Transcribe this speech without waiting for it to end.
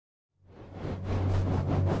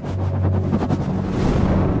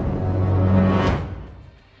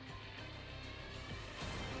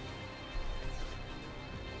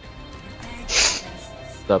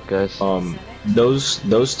up, guys?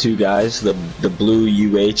 Those two guys, the blue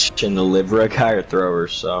UH and the Libra guy are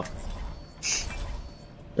throwers, so.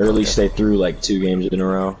 Or at least they threw like 2 games in a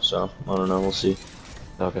row, so I don't know, we'll see.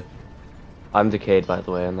 Okay. I'm Decayed, by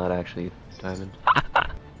the way, I'm not actually Diamond.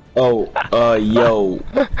 Oh, yo,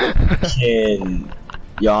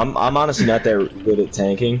 I'm honestly not that good at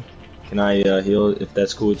tanking. Can I heal if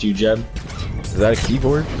that's cool with you, Jeb? Is that a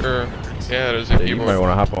keyboard? Sure. Yeah, there's a keyboard. You might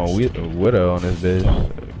want to hop on Widow on this bitch.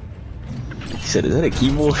 He said, is that a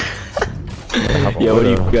keyboard? Yo, what do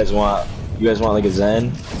you guys want? You guys want like a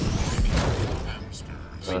Zen?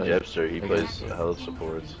 I mean, Jebster, he plays hella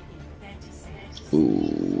supports.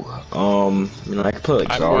 Ooh, you know, I could play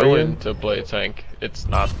like I'm Zarya. willing to play tank. It's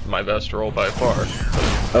not my best role by far.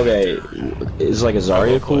 Okay, is like a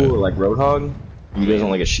Zarya cool or like Roadhog? You guys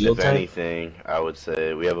want like a shield If tank? anything, I would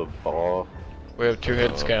say we have a ball. We have 2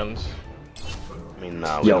 hit scans. I mean,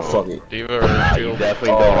 nah, Yo, fuck it. Diva or you shield. definitely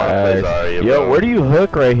don't want to play Zarya, Yo, bro. where do you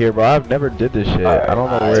hook right here, bro? I've never did this shit. I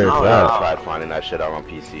don't know where it's I at. tried finding that shit out on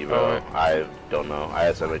PC, bro. I don't know. I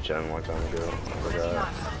had somebody chatting one time ago. I forgot.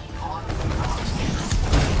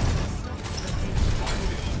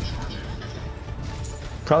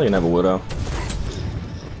 Probably gonna have a Widow.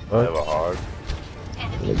 I have a hard.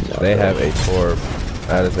 They have a Torb.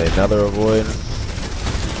 That is another avoid.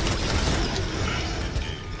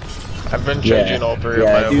 I've been changing all 3 of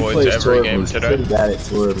my avoids every game today. Pretty bad at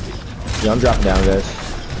Torb. Yeah, I'm dropping down, guys.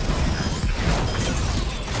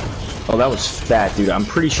 Oh, that was fat, dude. I'm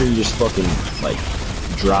pretty sure you just fucking like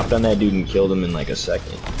dropped on that dude and killed him in like a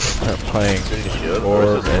second. They're playing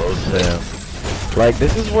Torb and Sim. Like,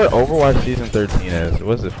 this is what Overwatch Season 13 is.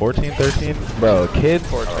 Was it 14, 13? Bro,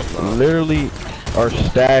 kids literally are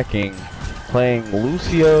stacking, playing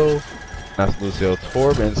Torb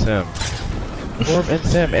and Sim. Torb and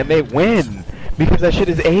Sim, and they win! Because that shit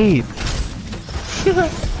is AIDS!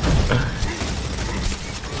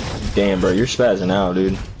 Damn, bro, you're spazzing out,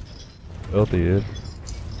 dude. Filthy, dude.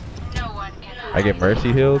 I get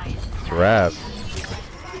Mercy healed? It's rap.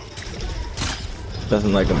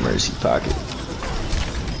 Nothing like a Mercy pocket.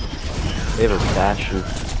 They have a Bastion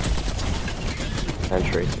and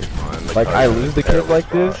Tracer. Like, I lose the kids like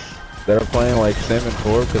this that are playing like Sim and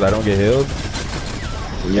Torb because I don't get healed.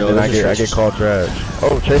 Yo, and then I get called trash.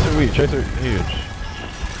 Oh, Tracer weak, Tracer huge.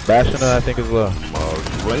 Bastion I think as well.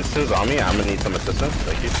 Winston's on me, I'm gonna need some assistance.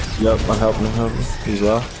 Thank you. Yep, I'm helping as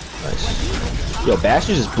well. Nice. Yo,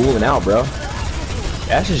 Bastion's just booling out, bro.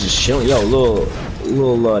 Bastion's just chilling. Yo, little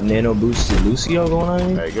nano boosted Lucio going on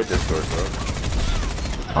here. Hey, good Discord, bro.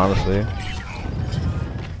 Honestly.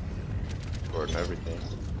 Discord and everything.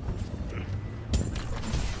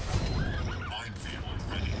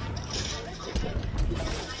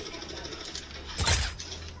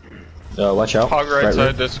 Watch out. Hog right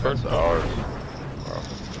side Discord. They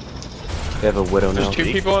have a Widow now. There's 2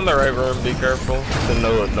 people in the right room, be careful.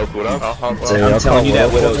 No cooldown. I'll hog I'm telling you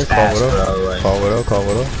that Widow's fast, Call Widow.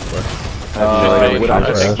 I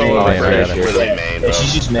think Really main, bro.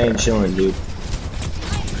 She's just main chilling, dude.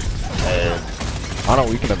 I don't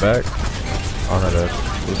weaken the back. Oh no, that's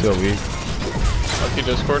Lucio weak. Lucky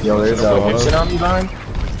Discord. Yo, there's a Winston on me behind.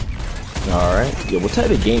 Alright. Yo, what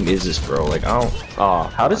type of game is this, bro? Like, I don't.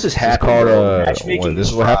 How does this happen? Called, this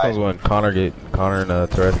is what happens when Connor and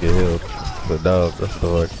Torres get healed. The dub, that's the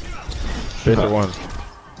look. Tracer 1.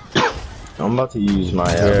 I'm about to use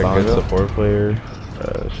my good bongo. support player.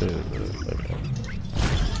 Shit.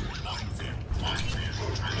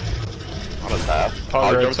 On the top.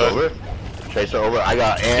 Hog right side. Over. Tracer over. I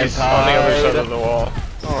got anti. He's on the other side of the wall.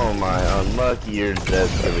 Oh my, unlucky.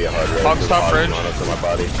 That's gonna be a hard race. Hog stop bridge. To my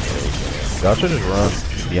body. Y'all should just run.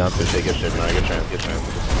 Beyonce. Good shit, man. Good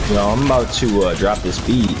chance. Yo, I'm about to drop this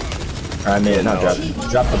beat. I mean, not drop it.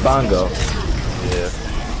 Drop the bongo. Yeah.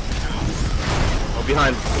 Oh,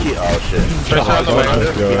 behind. Oh shit. Tracer on the way.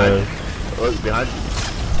 Behind. Look, behind.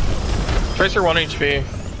 Tracer 1 HP.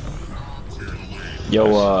 Yo,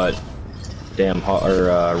 damn,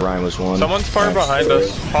 Ryan was 1. Someone's far behind us.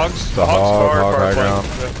 Hog's far high ground.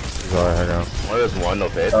 flank. Sorry, high ground. There's 1, no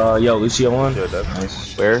fade. Yo, Lucio 1.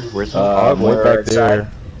 Where's the Water back right there. side.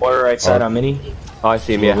 Water right side on mini. Oh, I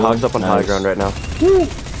see him. Yeah, Hog's up on high ground right now.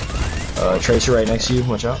 Tracer right next to you.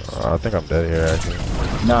 Watch out. I think I'm dead here, actually.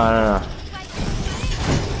 No.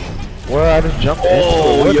 Well, I just jumped into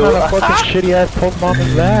it. What kind of fucking shitty ass Pokemon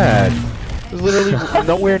is that? There's literally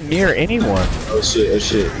nowhere near anyone. Oh shit.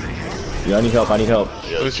 Yo, I need help.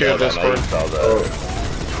 Lucio Discord.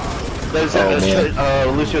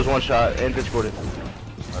 Lucio's 1 shot and Discorded.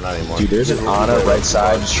 Or not anymore. Dude, there's an Ana right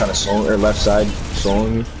side just trying to solo, or left side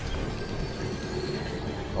soloing me.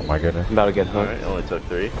 Oh my goodness. I'm about to get hooked. Alright, only took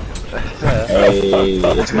 3. Hey, it's I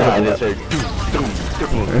good. just heard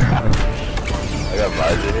I got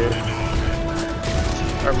visor here.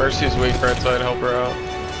 Our Mercy's weak right side, help her out.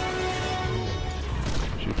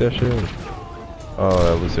 Shoot that shit.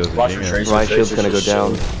 Oh, Lucio's a Watch your genius. tracer. My shield's gonna go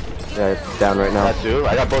down. Yeah, it's down right now. Got 2.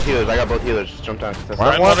 I got both healers. Just jump down.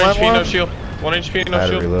 One, 1 HP, no one. shield. 1 HP, no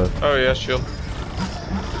Battery shield. low. Oh yeah, shield.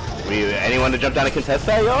 Anyone to jump down and contest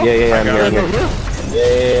that, yo? Yeah, I'm got here.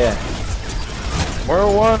 Yeah. Where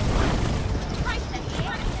one?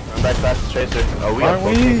 I'm back fast as tracer. Oh, we Aren't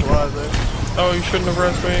got both we? squads there. Oh, you shouldn't have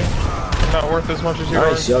rushed me. Not worth as much as you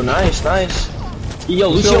Nice, are. yo, nice. Yo,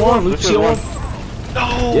 Lucio won. Lucio won.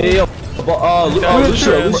 No! Yeah.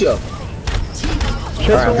 Lucio.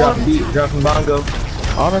 Alright, I'm dropping bongo.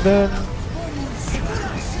 Honor them.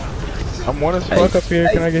 I'm one as fuck up here.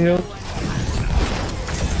 Can I get healed?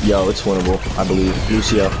 Yo, it's winnable, I believe.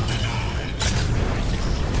 Lucio.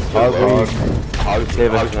 They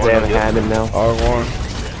have Hammond now. R1.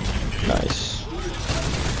 Nice.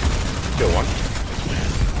 Kill 1.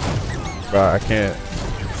 Bro, I can't.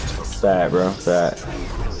 Fat, bro. Fat.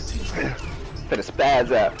 Finna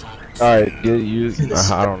spaz out. Alright,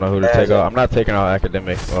 I don't know who to take out. I'm not taking out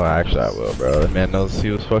Academic. Well, actually, I will, bro. That man knows he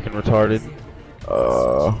was fucking retarded.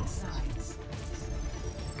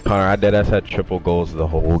 Connor, I deadass had triple goals the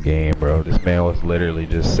whole game, bro. This man was literally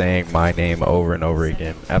just saying my name over and over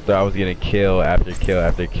again. After I was getting kill after kill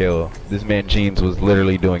after kill, this man Jeans was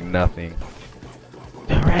literally doing nothing.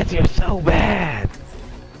 The rats are so bad.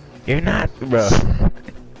 You're not, bro.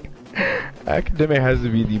 Academic has to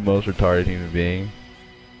be the most retarded human being.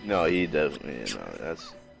 No, he definitely,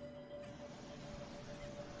 that's...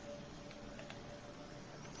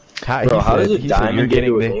 Bro, how does a you're diamond get getting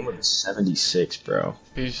to a the... game with a 76, bro?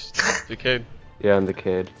 He's decayed. Yeah, I'm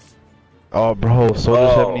Decayed. Oh, bro,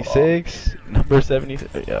 Soldier 76? Number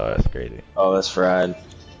 76? Yo, that's crazy. Oh, that's fried.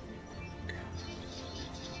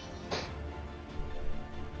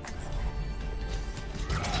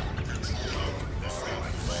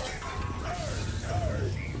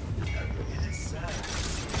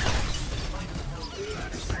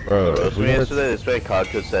 Bro, if we Yesterday, this man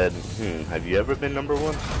Kodka said, have you ever been number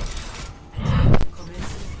 1?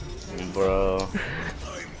 Bro.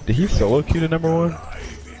 did he solo queue to number 1?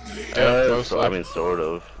 I mean, sort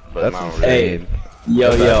of. But That's not insane. really. Hey,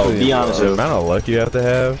 yo, Actually, be honest the with amount of luck you have to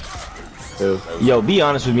have. Yo, be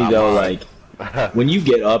honest with me Not though, mine. like, when you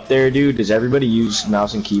get up there, dude, does everybody use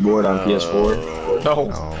mouse and keyboard on PS4? No.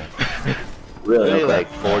 No. Really? Really, Okay. like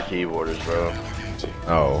 4 keyboarders, bro.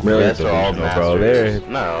 Oh, Really? that's They're all delusional, bro. masters.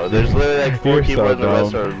 No, there's literally like 4 You're so keyboards, and the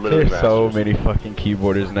rest are dumb. literally There's so masters. many fucking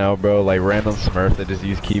keyboarders now, bro. Like random Smurf that just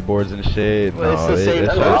use keyboards and shit. Well, no, it's the same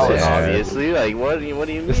it's person, sad. obviously. Like, what do you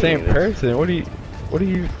mean? The same person. What do you?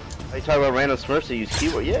 Are you talking about random Smurfs that use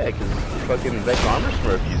keyboard? Yeah, because fucking Vex Armor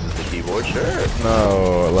Smurf uses the keyboard, sure.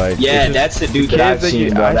 No, like Yeah, it's that's the just dude that I've kids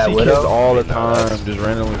seen, bro. I That see Widow. kids all the time just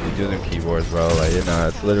randomly using keyboards, bro. Like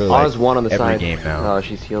it's literally Oz like one on the every side. game now. Oh,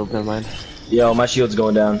 she's healed. Never mind. Yo, my shield's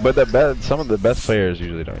going down. But some of the best players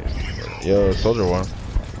usually don't use keyboards. Yo, Soldier one.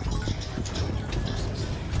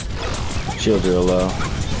 Shields are low.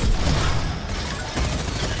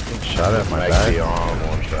 Shot at my Like back. the arm,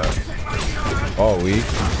 1 shot. All weak.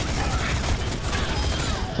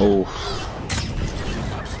 Oh,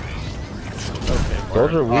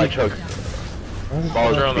 Soldier Oh, I weak. choked.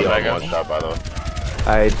 Soldier on the back end. 1 shot, by the way.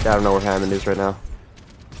 I don't know where Hammond is right now. I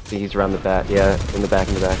think he's around the back. Yeah, in the back.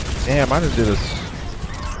 Damn, I just did this.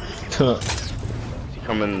 Is he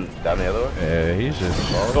coming down the other way? Yeah, he's just.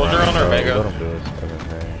 Soldier on our Mega. Let him do his fucking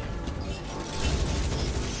thing.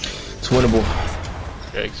 it's winnable.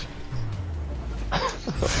 Yikes.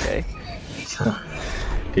 Okay.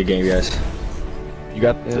 Good game, guys. You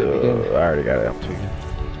got Yeah, the. we did. I already got it. I'm tweaking.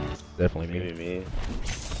 Definitely me. Maybe me.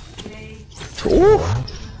 Ooh.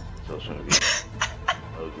 Still trying to be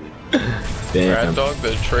ugly. Rat Damn. Dog,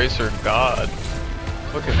 the Tracer God.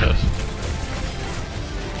 Look at this.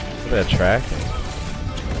 Look at that track.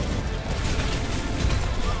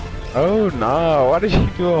 Oh no! Why did you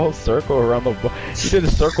do a whole circle around the ball? You did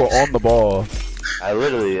a circle on the ball. I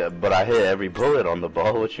literally, but I hit every bullet on the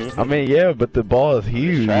ball. What you mean? I mean, yeah, but the ball is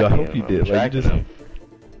huge. I Tracking hope you him, did. I'm Like you just. tracking him.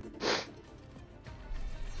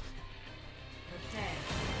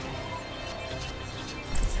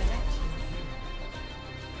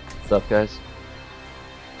 What's up, guys?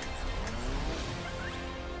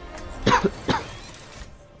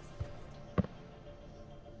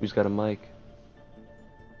 Who's got a mic?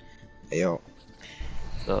 Hey, yo.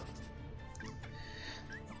 What's up?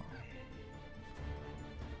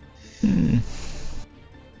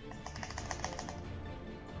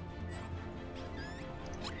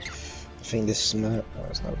 think this is smart. No,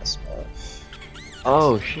 it's not smart.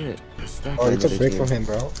 Oh shit. Oh, you took brick from him,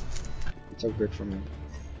 bro. You took brick from him.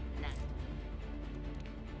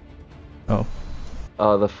 Oh.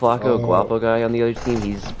 The Flacco Guapo guy on the other team,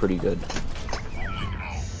 he's pretty good.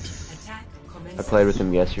 I played with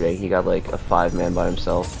him yesterday. He got like a 5-man by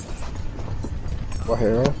himself. What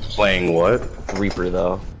hero? Playing what? Reaper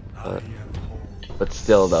though. But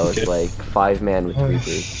still though, it's like 5-man with Reaper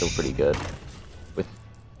is still pretty good.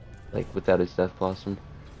 Without his Death Blossom.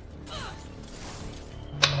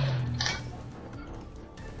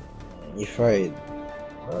 You fight.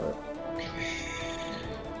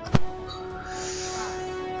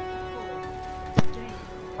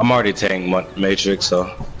 I'm already tanking Matrix, so.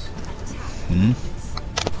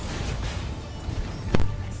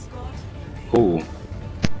 Ooh.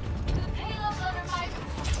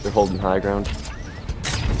 They're holding high ground.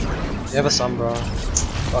 You have a sun, bro.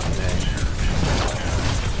 Fucking A.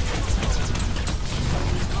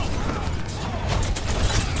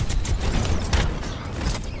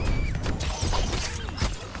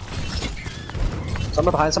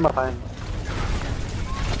 Somewhere behind, somewhere behind.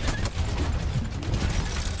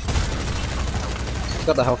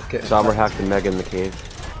 Got the health kit. Somber hacked the Mega in the cave.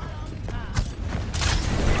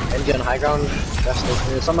 Genji on high ground. That's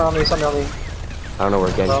the somewhere on me, somewhere on me. I don't know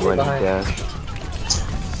where Genji went, he dashed.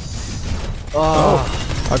 Oh,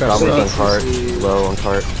 I got Somber's on stuck. cart, low on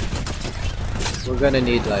cart. we're gonna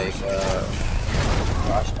need like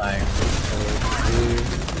rush time.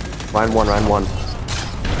 Ryan 1, Ryan 1.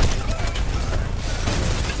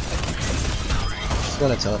 Just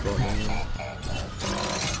gonna teleport.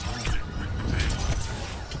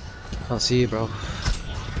 I'll see you, bro.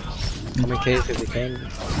 Come in cave if you can.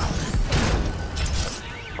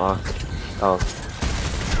 Fuck. Oh.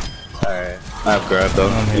 Alright. I have grab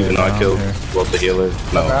though, even though I killed both the healers.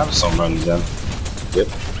 No, Grab? some running down. Yep.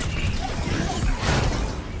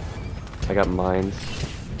 I got mines.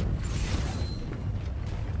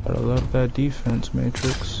 I love that defense,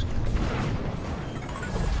 Matrix.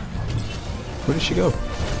 Where did she go?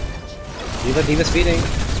 D.Va speeding.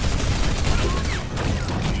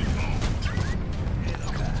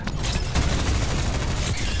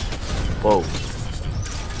 Whoa.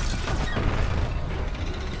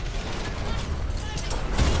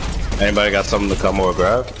 Anybody got something to come or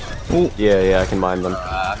grab? Yeah, I can mine them.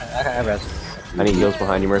 I can res. I need heals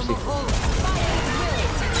behind you, Mercy.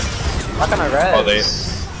 How can I res? Oh, they.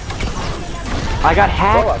 I got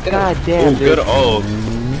hacked! Bro, I could've- God damn, Ooh, dude. good ult.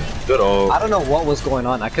 Good ult. I don't know what was going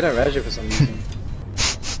on. I couldn't res you for some reason.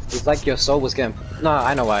 It's like your soul was getting. No,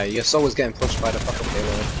 I know why. Your soul was getting pushed by the fucking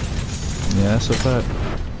payload. Yeah, that's a fact.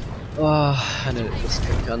 And it just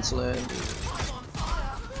kept canceling.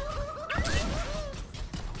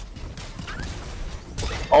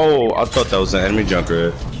 Oh, I thought that was an enemy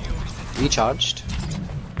junker. Recharged.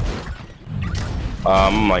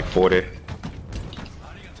 I'm like 40.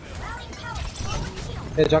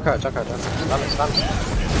 Hey, junker. Spam it.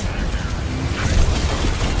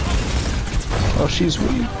 Oh, she's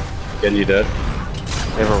weak. Getting you dead.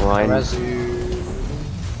 They have a Ryan. Res you.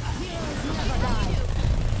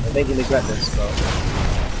 I think you regret this, bro.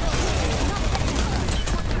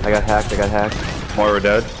 I got hacked. Moira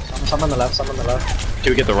dead. Some on the left. Can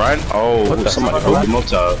we get the Ryan? Oh, somebody hooked him up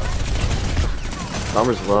top.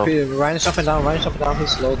 Somber's low. Ryan's jumping down.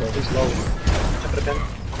 He's slow though. He's low. Jump it again.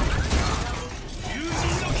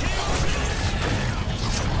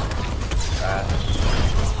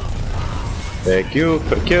 Thank you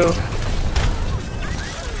for the kill.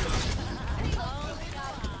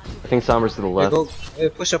 I think Somber's to the left. Hey,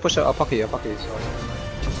 push up. I'll pocket you. Sorry.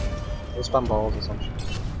 We'll spam balls or some shit.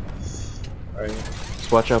 Alright.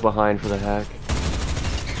 Just watch out behind for the hack.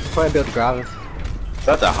 Probably be able to grab it. Is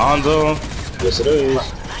that the Hanzo? Yes, it is.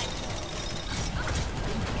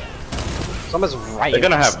 Someone's right. They're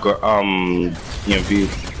gonna have EMP.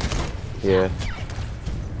 Yeah.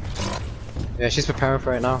 Yeah, she's preparing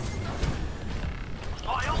for it now.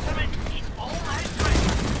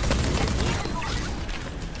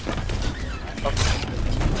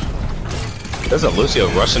 There's a Lucio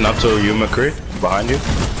rushing up to you, McCree, behind you.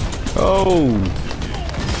 Oh.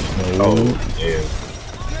 Oh, yeah.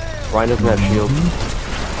 Ryan doesn't have shield.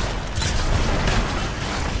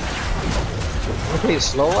 Okay,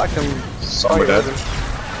 slow. I can. Somber dead.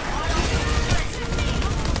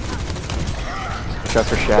 Shot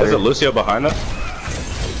for There's Shatter. a Lucio behind us.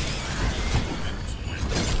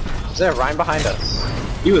 Is there a Ryan behind us?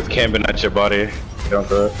 He was camping at your body. Don't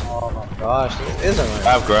grab. Oh my gosh, there is a Ryan.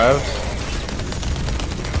 I have grab.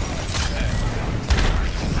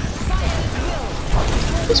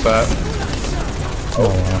 It's bad. Oh,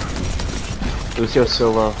 wow. Lucio's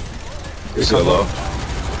so low. You're so low.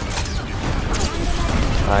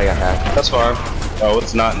 I got hacked. That's fine. Oh,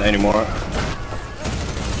 it's not anymore.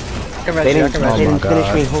 They didn't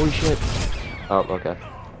finish me, holy shit. Oh, okay.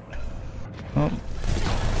 Oh.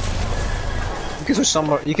 You can switch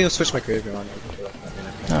somewhere. You can switch my career if you want.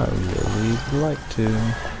 I really like to.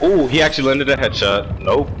 Oh, he actually landed a headshot.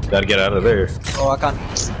 Nope, gotta get out of there. Oh, I can't.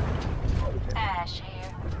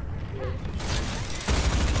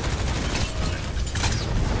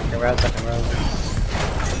 Second round.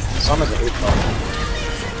 Summer's an 8-ball.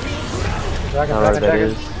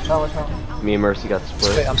 Dragon. Me and Mercy got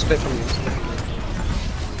split. I'm split from you.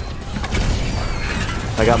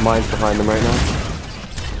 I got mines behind them right now.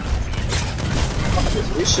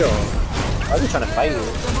 You sure? Why are they trying to fight you?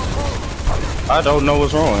 I don't know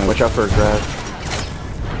what's wrong. Watch out for a grab.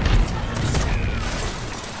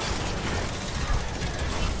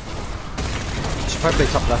 She probably play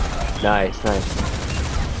top left. Nice.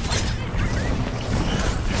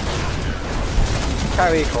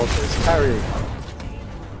 Carry, cultures, carry.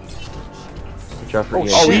 Watch out for Ian.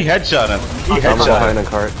 Oh, he headshot him. He Summer headshot behind him. a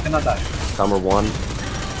cart. Cannot die. Summer 1.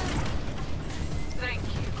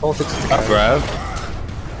 Cultures. I grab.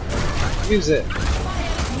 Use it.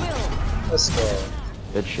 Let's go.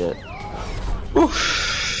 Good shit. Oof.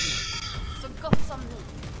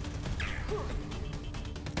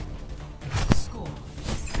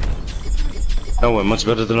 That went much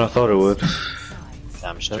better than I thought it would.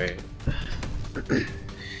 Damn straight.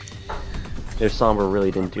 Their Somber really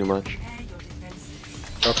didn't do much.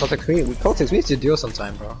 Bro, Cultix, we need to duel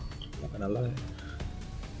sometime, bro. Not gonna lie.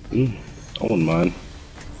 I wouldn't mind.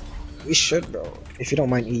 We should, bro. If you don't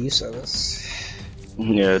mind EU service.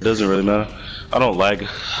 Yeah, it doesn't really matter. I don't lag.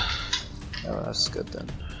 Oh, that's good then.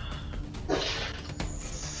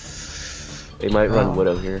 They might run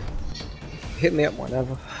Widow here. Hit me up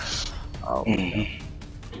whenever. Oh.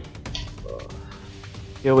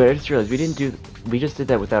 Yo, wait, I just realized we just did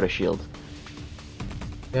that without a shield.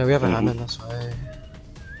 Yeah, we have a Hammond, that's why.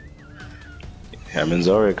 Hammond's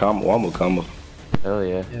already wombo combo. Hell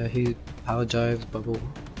yeah. Yeah, he power drives, bubble,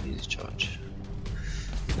 he's charge.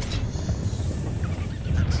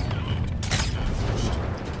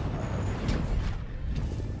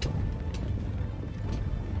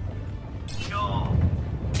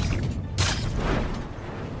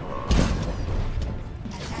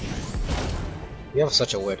 You have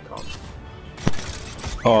such a weird comp.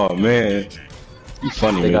 Oh man, you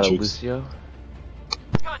funny, They got a Matrix. Lucio.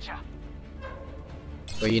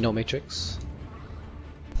 Wait, you know Matrix?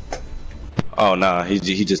 Oh nah, he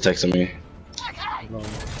just texted me No.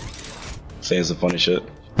 saying some funny shit.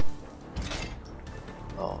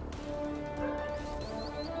 Oh.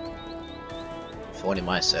 If only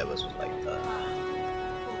my servers was like that.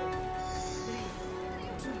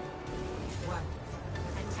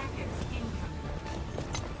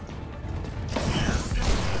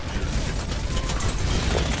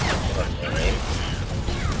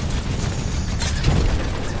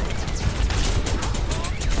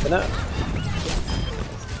 No.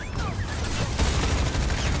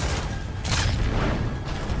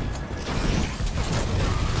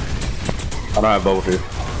 I don't have both here.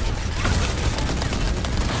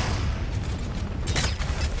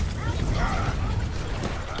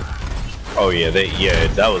 Oh yeah,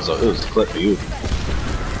 that was it was a clip for you. You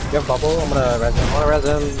have bubble? I'm gonna res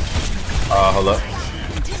him. Hold up.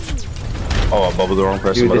 Oh, I bubbled the wrong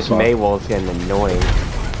person. Dude, this May wall's getting annoying.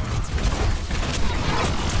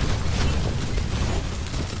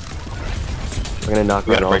 I'm gonna knock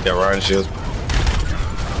We right gotta off. break that Ryan shield.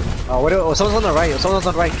 Oh, what? Oh, someone's on the right. Someone's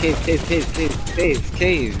on the right. Cave.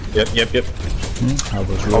 Yep. I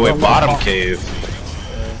was Oh wait, bottom cave.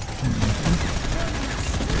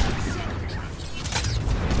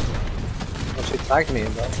 Oh, she tagged me,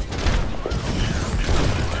 bro.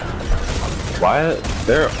 Why?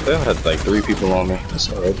 They had like 3 people on me. That's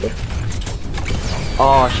alright though.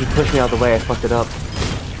 Oh, she pushed me out of the way. I fucked it up.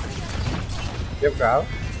 You have grab?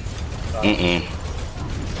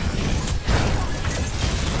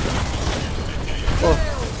 Oh,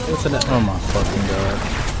 infinite. Oh my fucking god.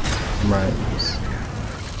 Right.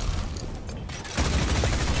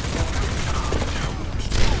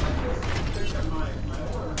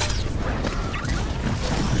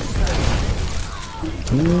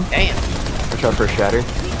 Damn. Watch out for a shatter.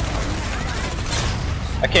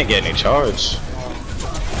 I can't get any charge.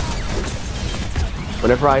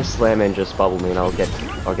 Whenever I slam in, just bubble me, and I'll get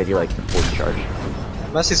you like full charge.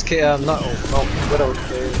 Mercy's not. No, Widow.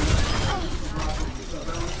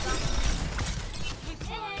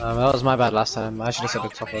 That was my bad last time. I should have said the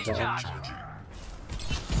top of the end.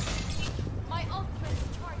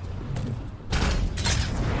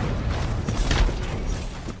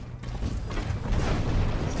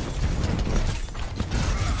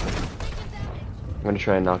 I'm gonna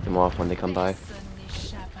try and knock them off when they come by.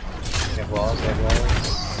 They have walls, they have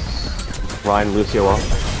walls. Ryan, Lucio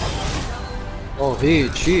off. Oh,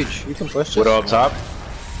 huge. You can push this. Widow up top.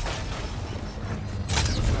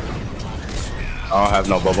 I don't have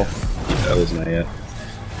no bubble. That was not yet.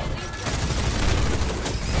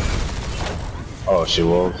 Oh, she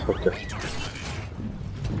was. Okay.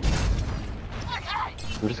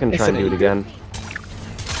 I'm just gonna try and do it again.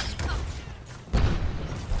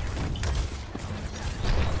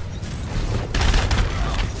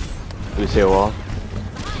 Lucio off.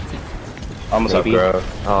 Almost have Maybe. grab.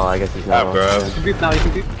 Oh, I guess he's not off. grab. You can beep now, you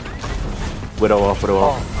can beep. Widow off, Widow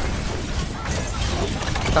off.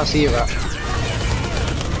 Can't see it, right?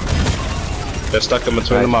 They're stuck in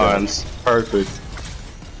between the mines. Perfect.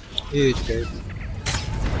 Huge, babe.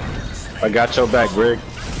 I got your back, Greg.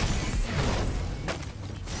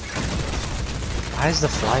 Why is the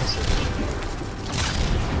fly so?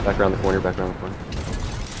 Back around the corner, back around the corner.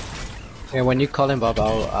 Yeah, when you call him Bob,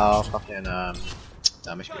 I'll fucking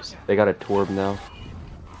damage boost. They got a Torb now.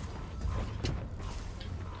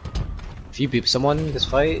 If you beep someone this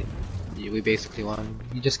fight, we basically won.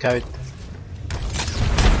 You just carried.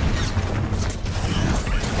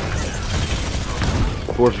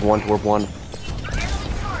 Torb's one, Torb one.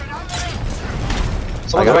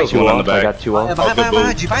 Someone I got right. two on off, the back. I got two off.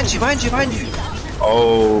 Behind you.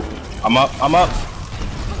 Oh, I'm up.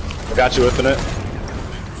 I got you, Infinite.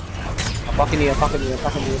 I'm fucking you.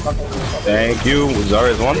 Thank you.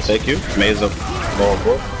 Zarya's one. Thank you. Maze up. Lower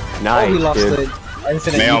board. Nice, Oh, we lost dude. it.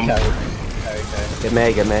 Infinite Ma'am. carry. Get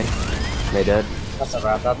May. May dead. That's a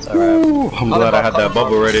wrap, Ooh, I'm glad I had that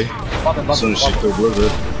bubble ready. Bubble, As soon as she threw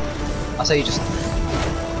Blizzard. I say you just.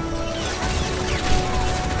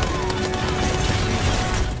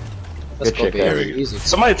 Good shit, guys. Easy.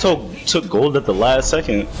 Somebody took gold at the last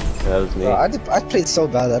second. That was me. Bro, I played so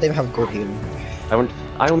bad. I didn't have good healing.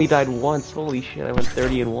 I only died once. Holy shit! I went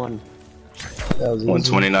 30-1. That was easy.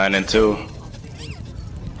 129 and 2.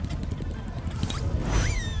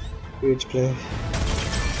 Huge play.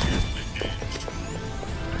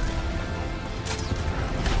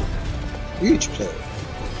 Huge play.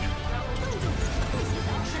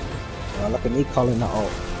 Oh, look at me calling that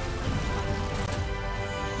out.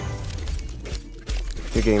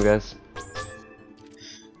 Good game, guys.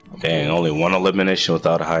 Dang, only one elimination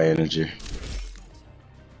without a high energy.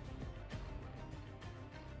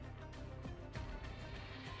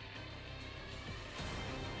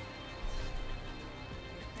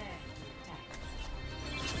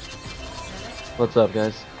 What's up,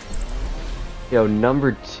 guys? Yo,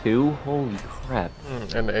 number 2? Holy crap.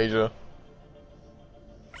 In Asia.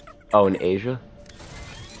 Oh, in Asia?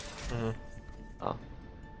 Oh.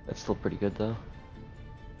 That's still pretty good, though.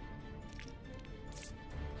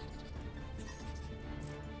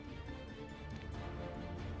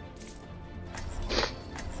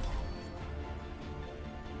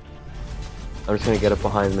 I'm just gonna get up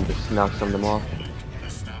behind them and just knock some of them off.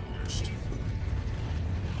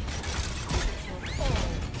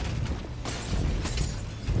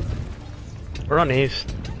 We're on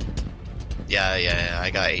east. Yeah, I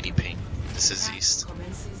got 80 ping. This is east.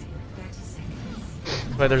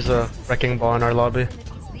 Wait, there's a wrecking ball in our lobby.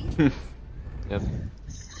 Yep.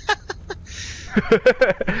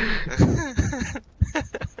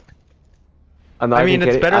 I mean,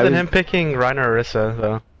 it's better than him picking Reiner or Orisa,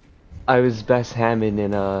 though. I was best Hammond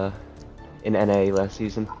in NA last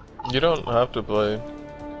season. You don't have to play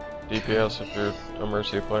DPS if you're a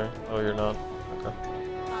Mercy player. Oh, you're not? Okay.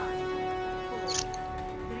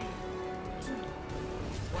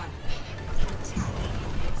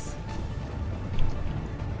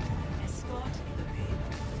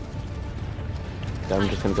 I'm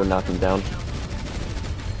just gonna go knock him down.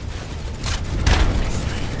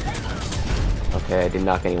 Okay, I didn't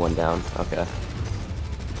knock anyone down. Okay.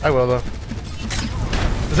 I will, though.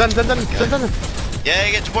 Zen. Yeah,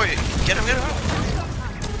 get your boy. Get him.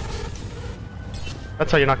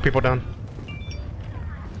 That's how you knock people down.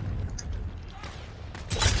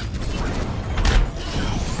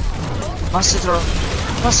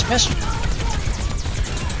 Smash.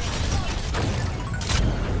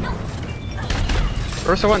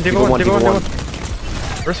 Ursa 1, Diva 1.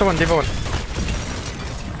 Ursa 1, Diva 1.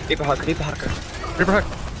 Reaper Hug. Reaper Hug.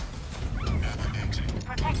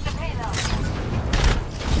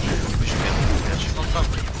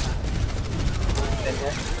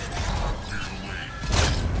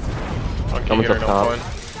 Someone's up top.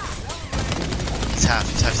 He's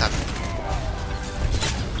half.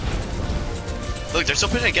 Look, they're still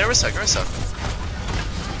pushing it. Get Orisa.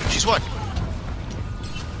 She's one.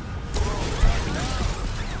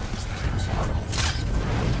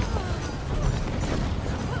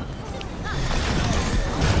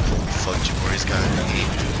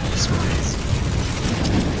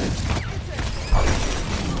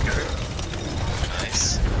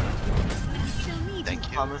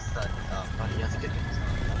 ハムスターにさ、バリアつけてさ、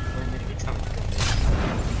こういうエネルギー使うんだけどね。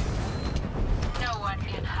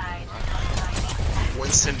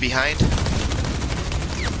Winston behind.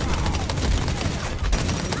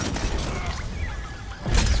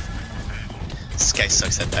 This guy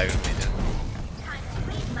sucks at dagger me, dude.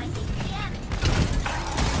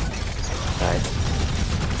 Nice.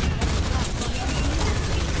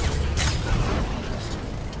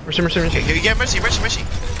 Mercy, mercy, mercy. Okay, yeah, mercy.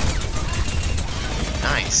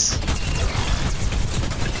 Nice.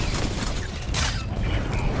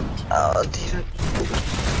 Oh, dude.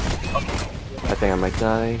 I think I might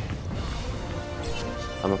die.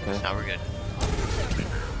 I'm okay. Now we're good.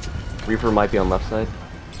 Reaper might be on left side.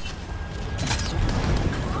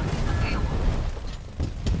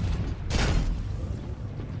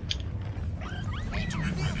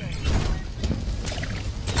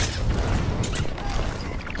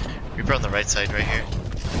 Reaper on the right side, right here.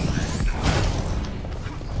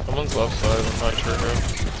 Someone's left side, I'm not sure who.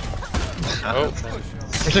 Oh.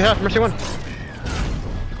 Mercy half, mercy one.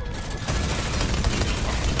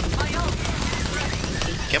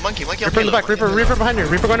 Get monkey on Reaper in the back, Reaper behind you.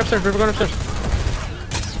 Reaper going upstairs, Reaper going upstairs.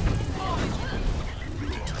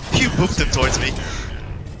 You booped him towards me.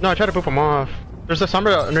 No, I tried to boop him off. There's a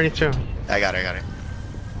Sombra underneath too. I got it.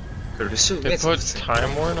 They put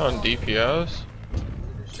Time Warn on DPS?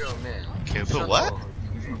 Okay, put what?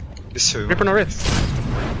 Reaper no Wraith.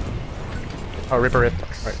 Oh, Reaper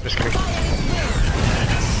Wraith. Right, just kidding.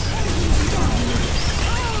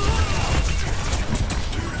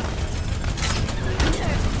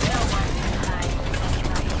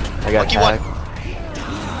 I got Lucky one.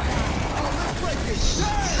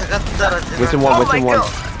 tagged. Winston one.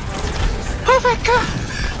 Oh my god!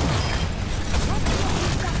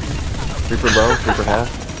 Reaper low, Reaper half.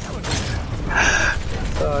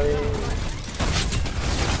 Sorry.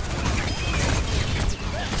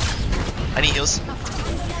 I need heals.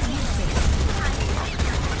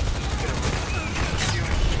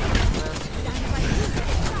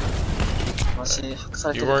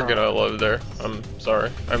 You weren't gonna live there. I'm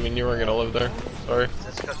sorry. I mean, you weren't gonna live there. Sorry.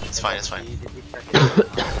 It's fine.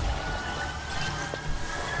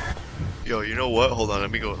 Yo, you know what? Hold on,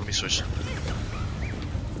 let me switch.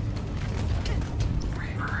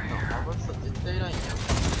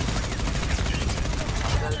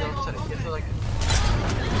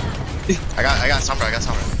 I got Sombra.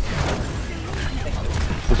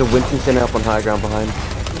 There's a Winston standing up on high ground behind.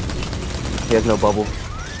 He has no bubble.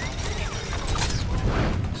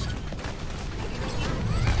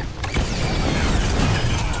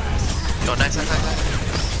 Yo, nice.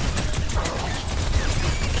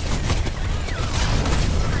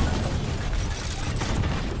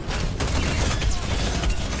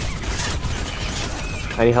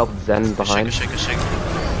 I need help Zen behind. Shake.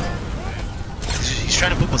 He's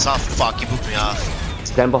trying to boop us off. Fuck, he booped me off.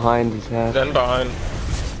 Zen behind, he's half. Then behind.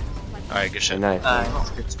 Alright, good shit. Nice.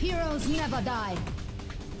 Heroes never die.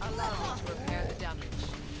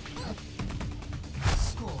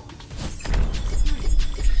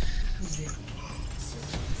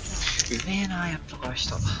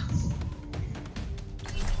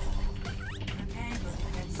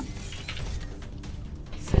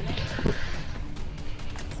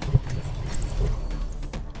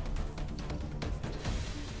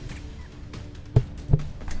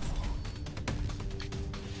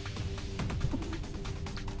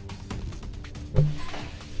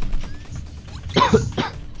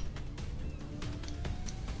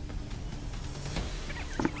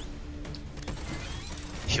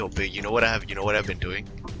 Yo, big. You know what I've been doing?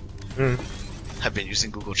 I've been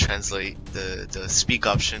using Google Translate, the speak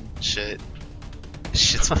option shit.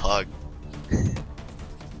 Shit's pog.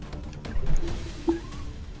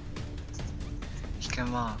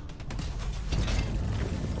 まあ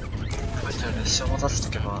こいつら列車も出す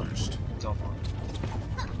とけばいいと思う。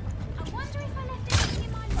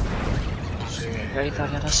左タ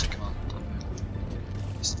リア出しとけば多分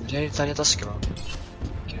左タリア出しとけばい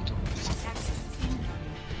けると思う。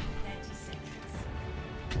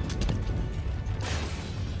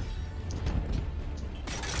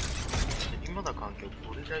今の環境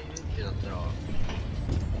これじゃ言うってだったら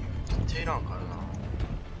絶対いらんからな。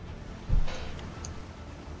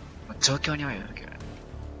状況にはよるけどね。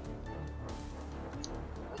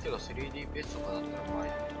相手が 3D ベースとかだったらまあい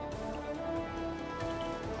い。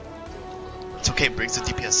It's okay, brings the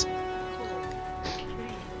DPS.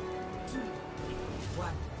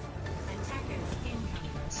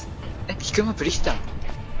 He come up with this.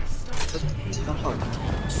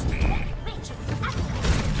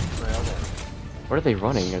 What are they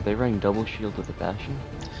running? Are they running double shield with the Bastion?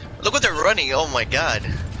 Look what they're running, oh my god.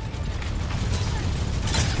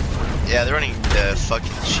 Yeah, they're running the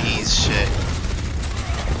fucking cheese shit.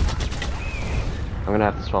 I'm gonna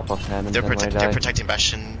have to swap off Phantom. They're protecting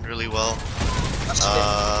Bastion really well.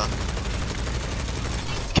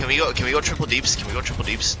 Can we go triple deeps? Can we go triple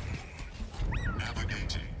deeps?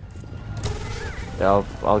 Yeah,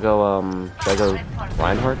 I'll go. Should I go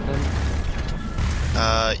Reinhardt then?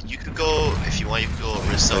 You could go if you want. You could go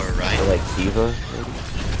Orisa or Ryan. Or like D.Va, maybe?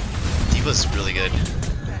 D.Va's really good.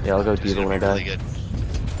 Yeah, I'll go D.Va when I die. Really good.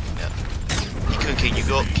 Yeah. Can you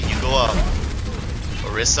go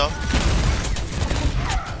Orisa?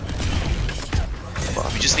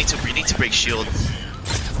 We need to break shield.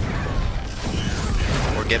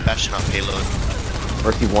 Or get Bastion on payload.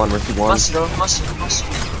 Mercy 1, Mercy 1.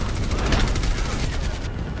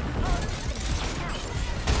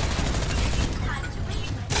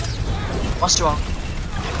 Master one.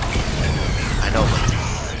 I know, but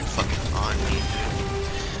they're fucking on me,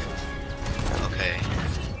 dude. Okay.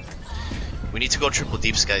 We need to go triple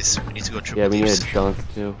deeps, guys. We need to go triple deeps. Yeah, we need a junk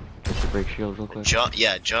too. Just to break shield real quick. Junk,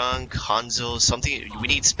 Hanzo, something. We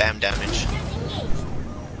need spam damage.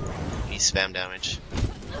 We need spam damage.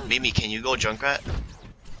 Mimi, can you go Junkrat?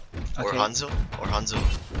 Or Okay. Hanzo? Or Hanzo.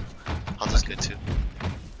 Hanzo's good too.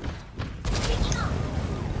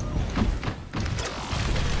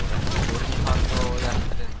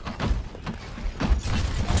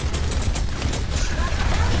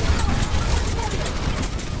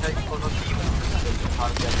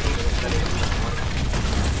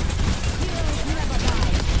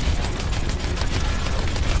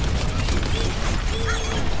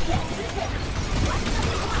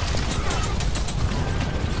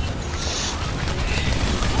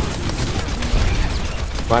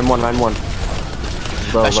 Ryan 1.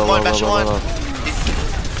 Low, Bastion low, one, low, Bastion low, one. low.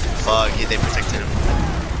 Fuck, they protected him.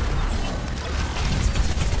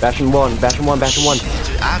 Bastion 1. Dude, Agarage,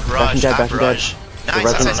 Bastion dead. Agarage.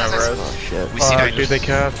 Nice. Oh shit. We see that. Dude, they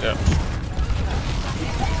cap. Yeah.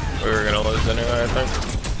 We were gonna lose anyway, I think.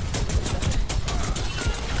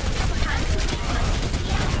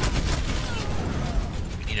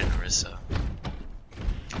 We need an Orisa.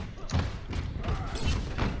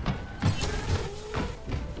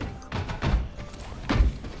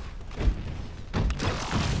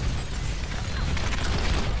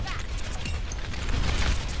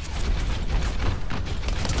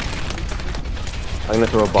 I'm gonna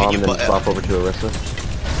throw a bomb and then swap over to Orisa.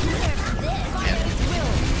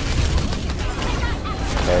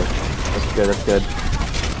 Okay, that's good.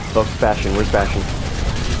 Focus Bastion, where's Bastion?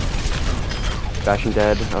 Bastion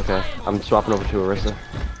dead, okay. I'm swapping over to Orisa.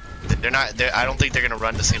 I don't think they're gonna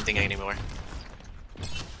run the same thing anymore.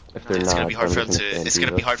 If they're It's not, gonna be hard I'm for them just to. gonna It's stand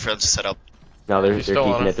gonna be D.Va. hard for them to set up. No, they're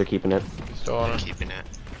still on keeping it. Still on it. Keeping it.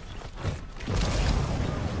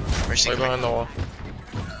 Play behind the wall.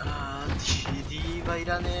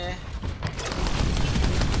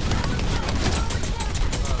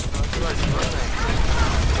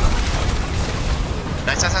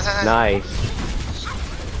 Nice. Nice.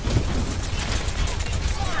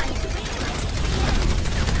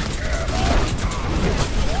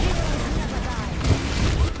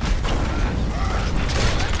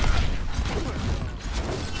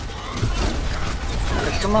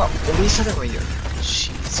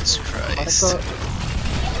 Jesus Christ.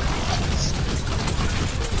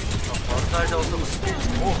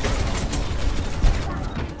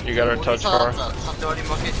 You got our touch bar.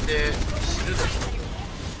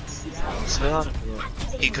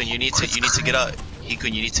 Hikun, you need to get out.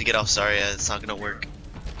 Hikun, you need to get off. Sorry, it's not gonna work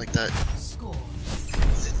like that.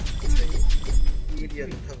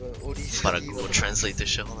 About to Google Translate this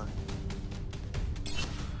shit. Hold on.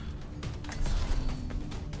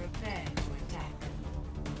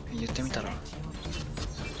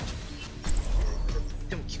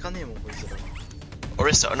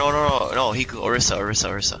 Orisa, no, Hikun,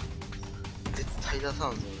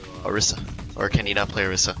 Orisa. Or can he not play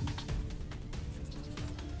Orisa?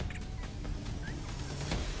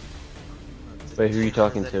 Wait, who are you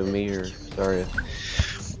talking to? Me or Zarya?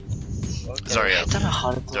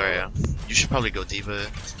 Zarya. You should probably go D.Va.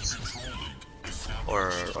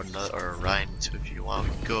 Or Ryan too if you want.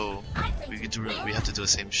 We can go. We have to do the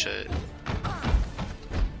same shit.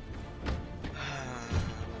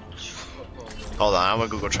 Hold on, I'm gonna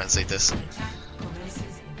Google Translate this.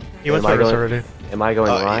 He went first already. Am I going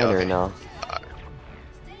Ryan yeah, okay. or no?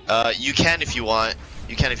 You can if you want.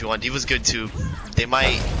 D.Va's good too. They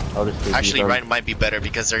might. Actually, Ryan might be better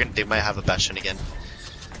because they might have a Bastion again.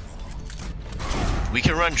 We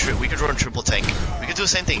can run triple tank. We can do the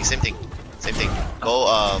same thing.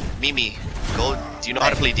 Go Mimi. Go. Do you know how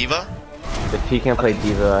to play D.Va? If he can't play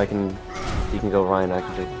D.Va, he can go Ryan. I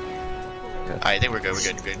can play. Alright, I think we're good. We're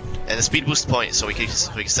good. And the speed boost point, so we can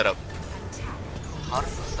set up.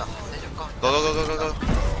 Go.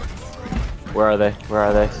 Where are they?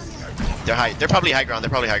 They're high. They're probably high ground.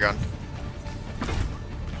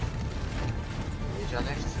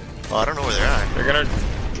 Oh, I don't know where they're at. They're gonna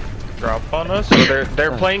drop on us? Or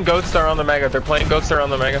they're playing Goat Star on the Mega.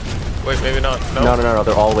 Wait, maybe not. No.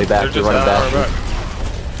 They're all the way back. They're running back.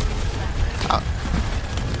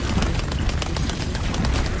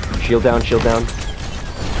 Shield down.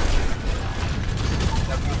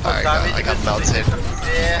 Alright, I got melted.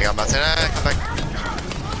 Come back.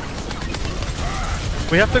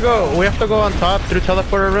 We have to go on top through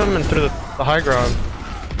teleporter room and through the high ground.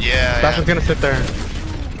 Yeah. Bastion's gonna sit there.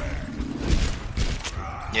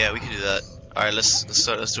 Yeah, we can do that. Alright, let's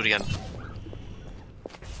do it again.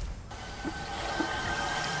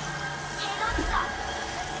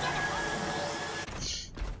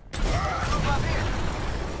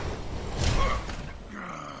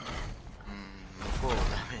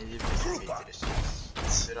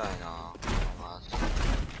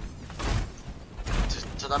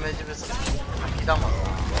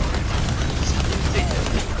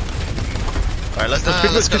 Alright, let's go.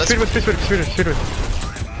 Speed with.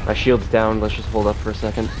 My shield's down. Let's just hold up for a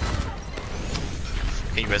second.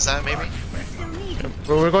 Can you res that, maybe?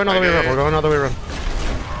 We're going all the way around.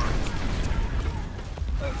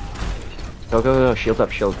 Go. Shield up.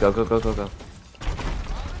 Go.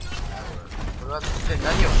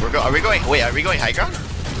 Are we going high ground?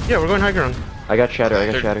 Yeah, we're going high ground. I got shatter.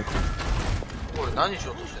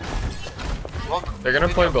 They're gonna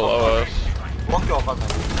play below us.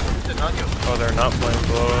 Oh, they're not playing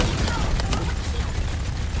below us.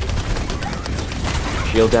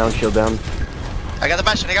 Shield down. I got the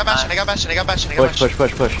Bastion. Push.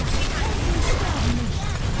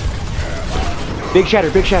 Big shatter.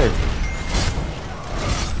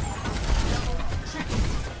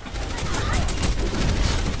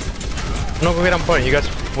 No, go get on point. You guys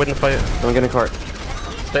win the fight. Don't get in a cart.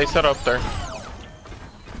 Stay set up there.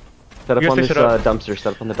 Set up You on guys this stay set up. dumpster.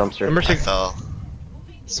 Set up on the dumpster. Mercy. I fell.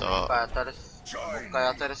 So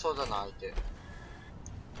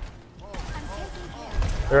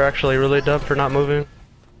They're actually really dumb for not moving.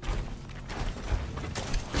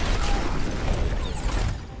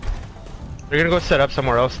 They're gonna go set up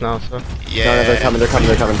somewhere else now, so. yeah. No, they're coming.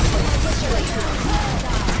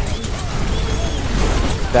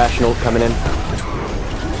 Bastion ult coming in.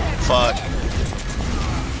 Fuck.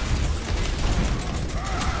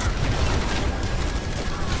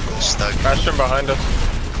 Stuck. Bastion behind us.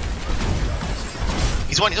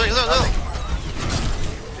 He's one.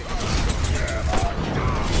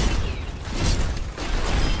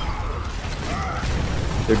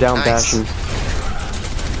 They're down. Nice. Bastion.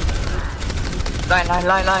 Line. Run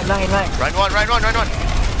one.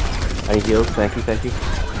 I need heals. Thank you.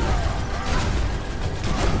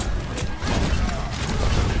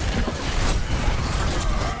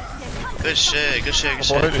 Good shit.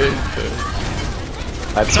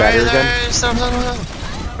 I have shatter again. Stop.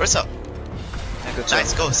 Where's up?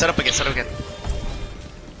 Nice, go. Set up again.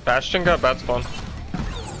 Bastion got bat spawn.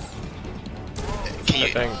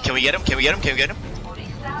 Can we get him?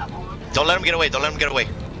 Don't let him get away. Did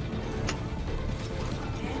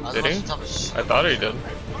he? I thought he did.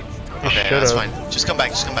 Okay, that's fine. Just come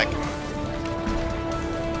back.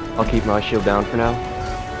 I'll keep my shield down for now.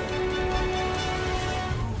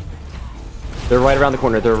 They're right around the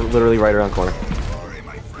corner. They're literally right around the corner.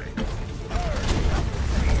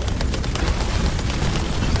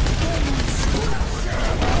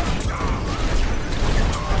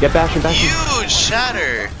 Get Bastion. Huge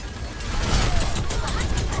shatter.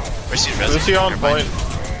 Mercy's res. Lucy on point.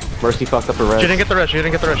 Mercy fucked up her res. She didn't get the rest.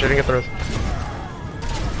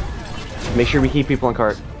 Make sure we keep people on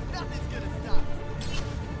cart.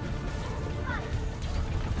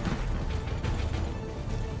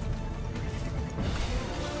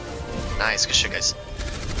 Nice, good shit, guys.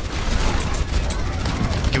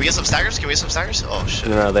 Can we get some staggers? Oh shit.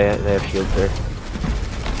 No, they have shields there.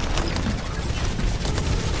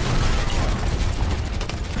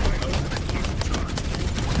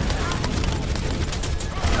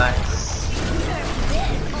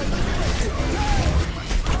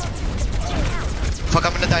 Fuck,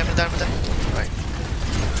 I'm gonna die. Alright.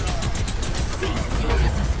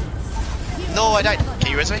 No, I died.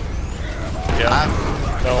 Can you res me? Yeah.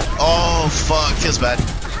 No. Oh fuck, feels bad.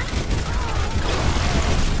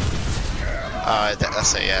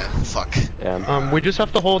 That's it, yeah. Fuck. Yeah. We just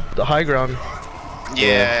have to hold the high ground.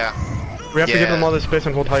 Yeah. We have to give them all this space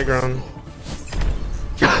and hold high ground.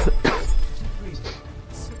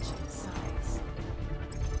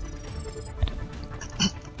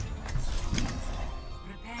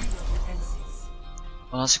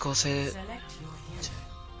 同じ構成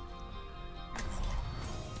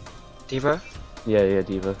Diva? Yeah,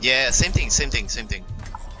 Diva. Yeah, same thing.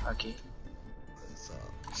 Okay.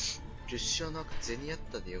 ルシアなんかゼニヤッ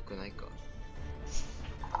タでよくないか。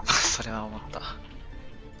それは思った。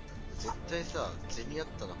絶対さ、ゼニヤッ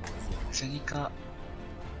タの方がいい。ゼニか。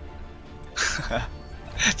伝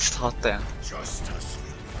わったやん。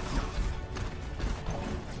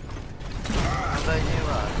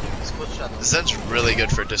Zen's really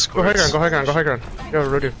good for Discord. Go high ground. Yo,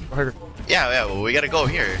 Rudy, go high ground. Yeah, well, we gotta go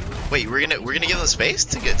here. Wait, we're gonna give them space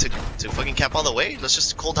to get to fucking cap all the way? Let's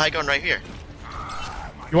just hold high ground right here.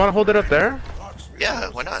 You wanna hold it up there? Yeah,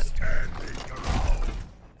 why not?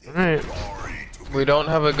 Alright. We don't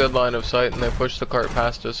have a good line of sight, and they push the cart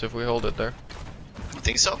past us if we hold it there. You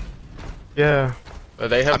think so? Yeah.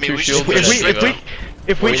 They have two shields.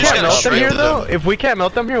 If we can't melt them here though, if we can't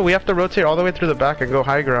melt them here, we have to rotate all the way through the back and go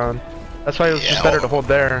high ground. That's why it was just better to hold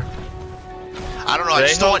there. I don't know, I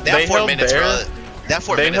just don't want that 4 minutes, bro. That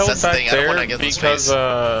 4 minutes, that's the thing, I don't want to get them space.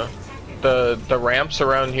 Because the ramps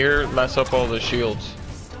around here mess up all the shields.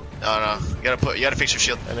 No, you gotta fix your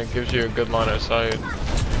shield. And it gives you a good line of sight.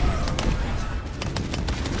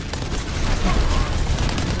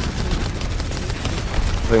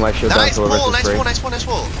 Putting my shield down to deliver this break. Nice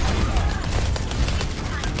pull.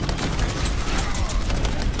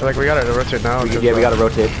 Like we gotta rotate now. Yeah, we gotta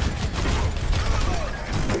rotate.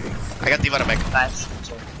 I got D.Va to mech. Nice.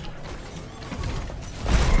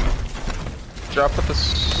 Drop with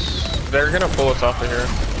this. They're gonna pull us off of here.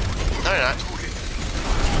 No, they're not.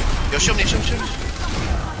 Yo, shoot me.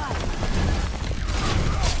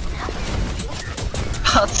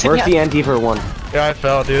 Mercy and D for 1. Yeah, I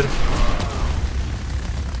fell, dude.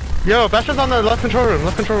 Yo, Bastion's on the left control room.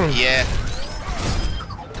 Yeah.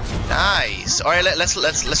 Nice. All right, let's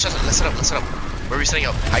set up. Where are we setting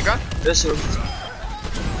up? High ground?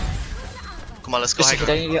 Come on, let's go high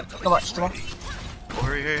ground. Come on.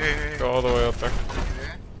 Over here. Go all the way up there.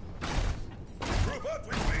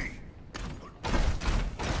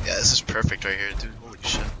 Yeah, this is perfect right here, dude. Holy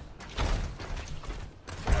shit.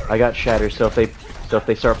 I got Shatter, so if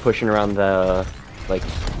they start pushing around the like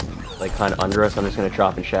kind of under us, I'm just gonna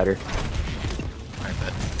drop and Shatter. I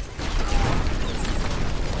bet.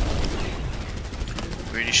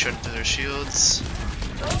 Really short into their shields.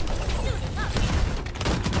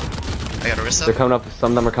 I got a wrist up. They're coming up.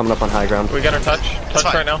 Some of them are coming up on high ground. We got our touch. Touch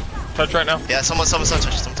right now. Yeah, someone touch.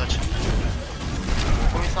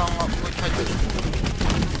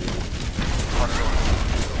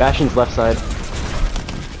 Bastion's left side.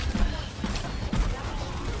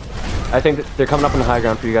 I think that they're coming up on the high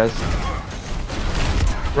ground for you guys.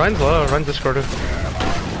 Ryan's low. Ryan's discorded.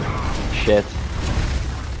 Shit.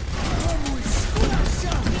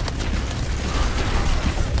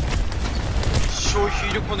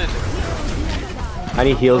 I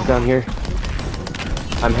need heals down here.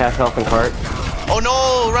 I'm half health and cart. Oh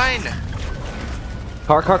no, Ryan!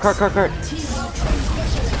 Cart.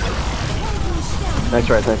 Nice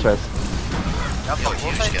res. Yo,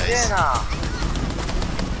 huge guys.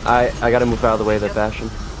 I gotta move out of the way of that Bastion.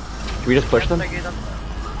 Should we just push them? Are we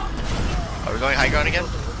going high ground again?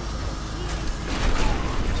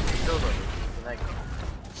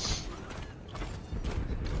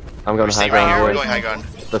 I'm going high right ground. here, we're going high ground.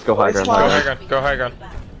 Let's go high ground. Go high ground.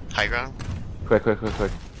 High ground? Quick.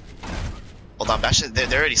 Hold on, Bastion,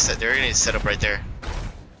 they're already set up right there.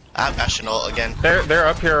 I have Bastion ult again. They're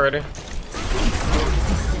up here already.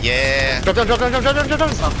 Yeah. Drop down.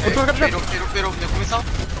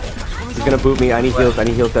 He's gonna boot me. I need heals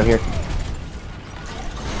down here.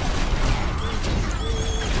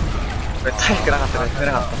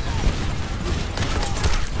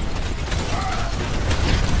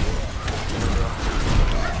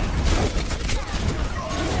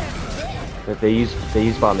 They use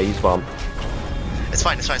bomb. It's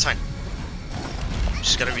fine. Just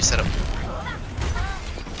gotta reset up.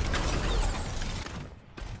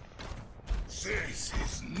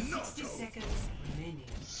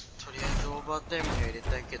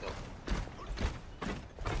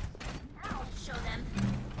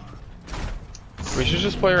 We should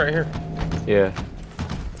just play right here. Yeah.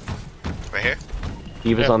 Right here?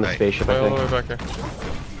 D.Va's on the right. spaceship, Play I all the think. way back here.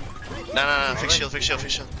 No. Fix shield.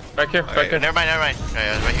 Back here. Never mind. Right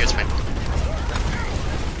here, it's fine.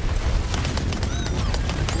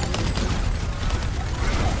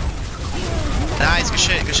 Nice, good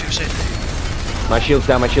shit. My shield's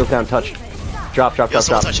down. Touch. Drop. Yo,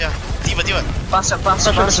 someone touch, yeah. D.Va. Faster.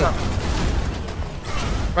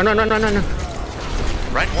 Run.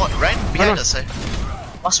 Ryan, behind us, eh?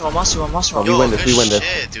 Master one. Oh, we win this.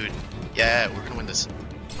 Shit, dude. Yeah, we're gonna win this.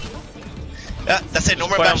 That's it, no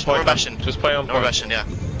more play on bastion, no more point. bastion. Just play on No more point. bastion, yeah.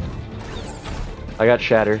 I got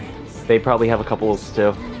Shatter. They probably have a couple ults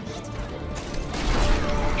too.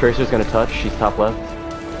 Tracer's gonna touch. She's top left.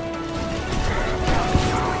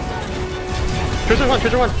 Tracer 1,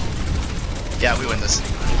 Tracer 1. Yeah, we win this.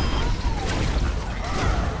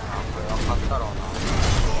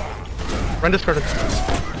 Run discarded.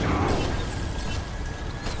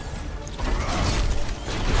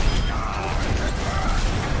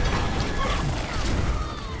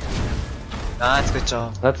 Nice, good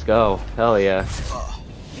job. Let's go. Hell yeah.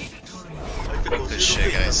 Good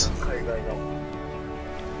shit, guys.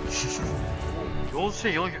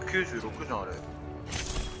 4496じゃんあれ。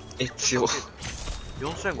強。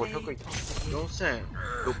4500いった。4600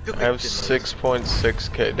 I have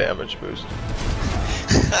 6.6k damage boost.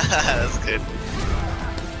 That's good.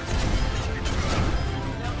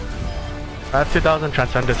 I have 2000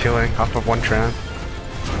 Transcendence healing off of 1 Tran.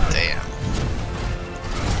 Damn.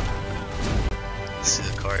 Let's see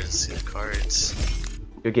the cards, let's see the cards.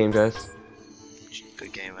 Good game, guys.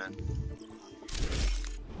 Good game, man.